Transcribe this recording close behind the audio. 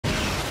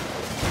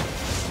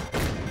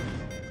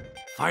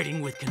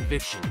Fighting with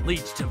conviction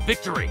leads to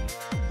victory.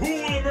 Who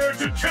will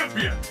emerge a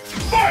champion?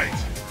 Fight!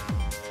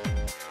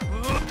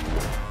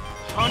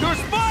 Under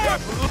fire!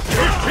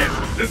 First hit,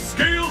 the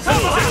scales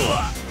have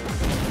tipped!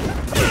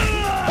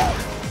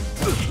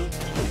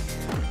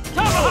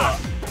 Tomahawk!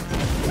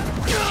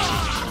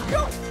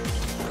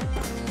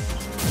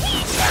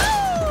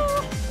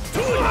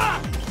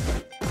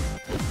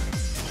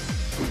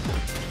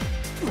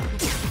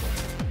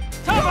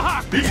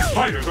 Tomahawk! These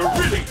fighters are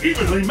really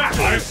evenly matched!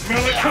 I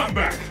smell a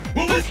comeback!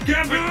 Will this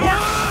gambit work?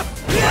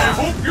 I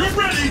hope you're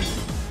ready!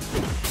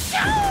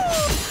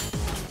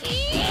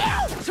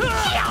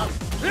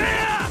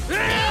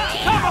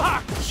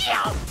 Tomahawk!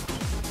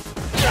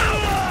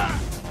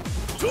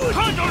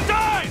 Condor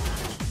dive!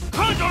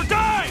 Condor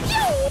dive!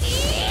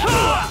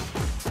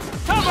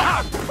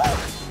 Tomahawk!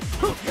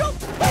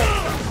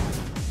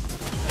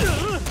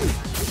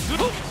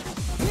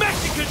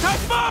 Mexican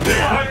touch bomb! The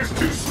fighter's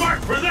too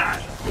smart for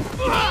that!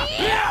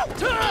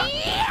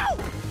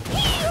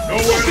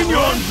 Nowhere to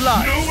run,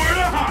 nowhere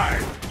to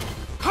hide!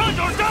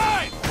 Condor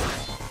dive!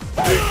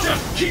 They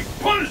just keep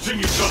punishing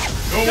each other!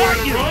 Nowhere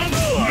to run,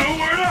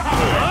 nowhere to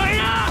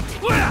hide!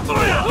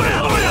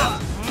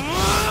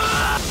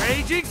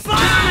 Raging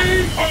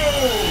slide! Oh,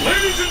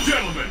 ladies and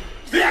gentlemen,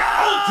 the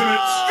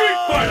ultimate street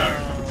fighter!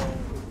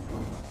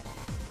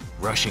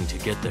 Rushing to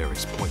get there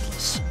is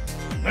pointless.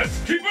 Let's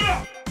keep it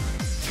up!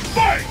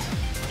 Fight!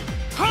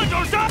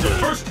 Condor dive! The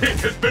first hit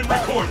has been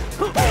recorded.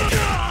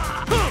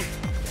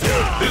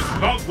 This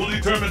bout will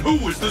determine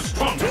who is the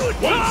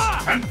strongest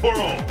once and for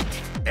all.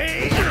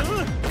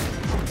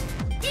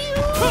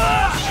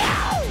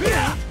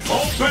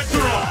 All bets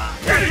are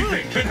off.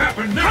 Anything can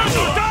happen now.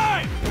 Condor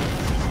dive!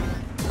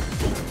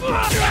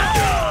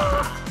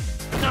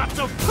 Not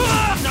so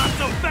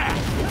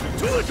fast!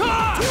 Too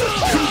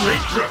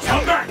late for a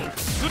comeback.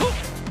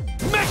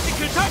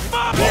 Mexican touch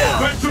bomb! All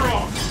bets are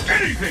off.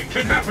 Anything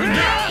can happen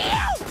now.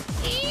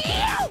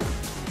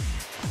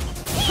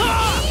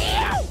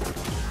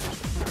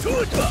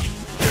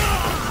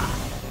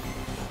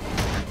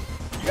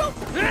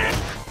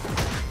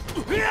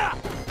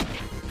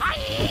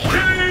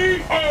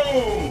 K.O.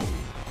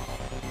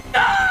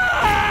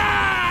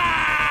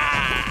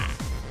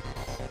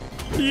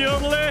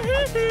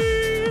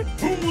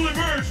 Who will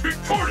emerge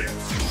victorious?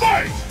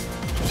 Fight!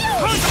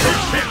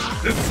 First hit,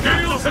 the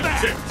scales have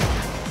tipped.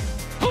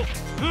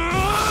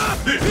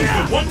 This is the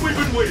one we've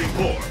been waiting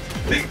for.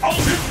 The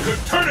ultimate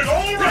could turn it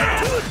all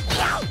around.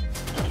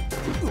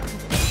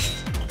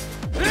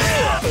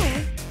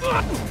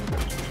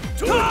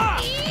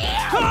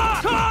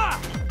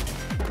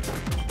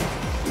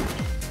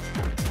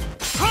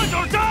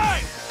 Condor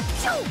dive!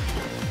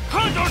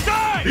 Condor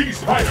dive! These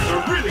fighters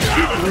are really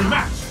evenly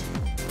matched.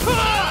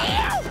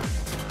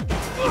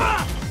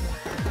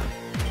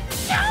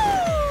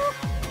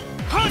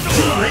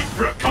 Too late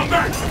for a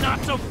comeback. Not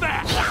so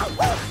fast!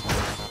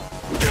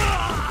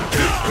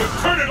 This could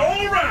turn it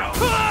all around.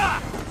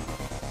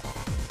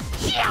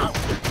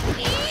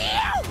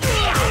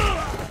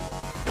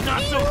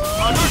 Not so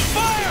under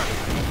fire!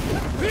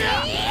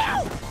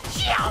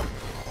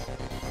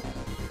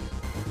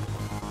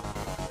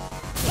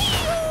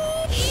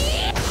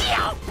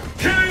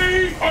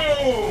 K.O.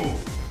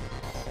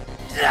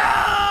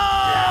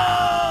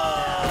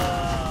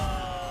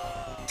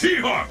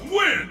 T.Hawk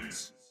wins.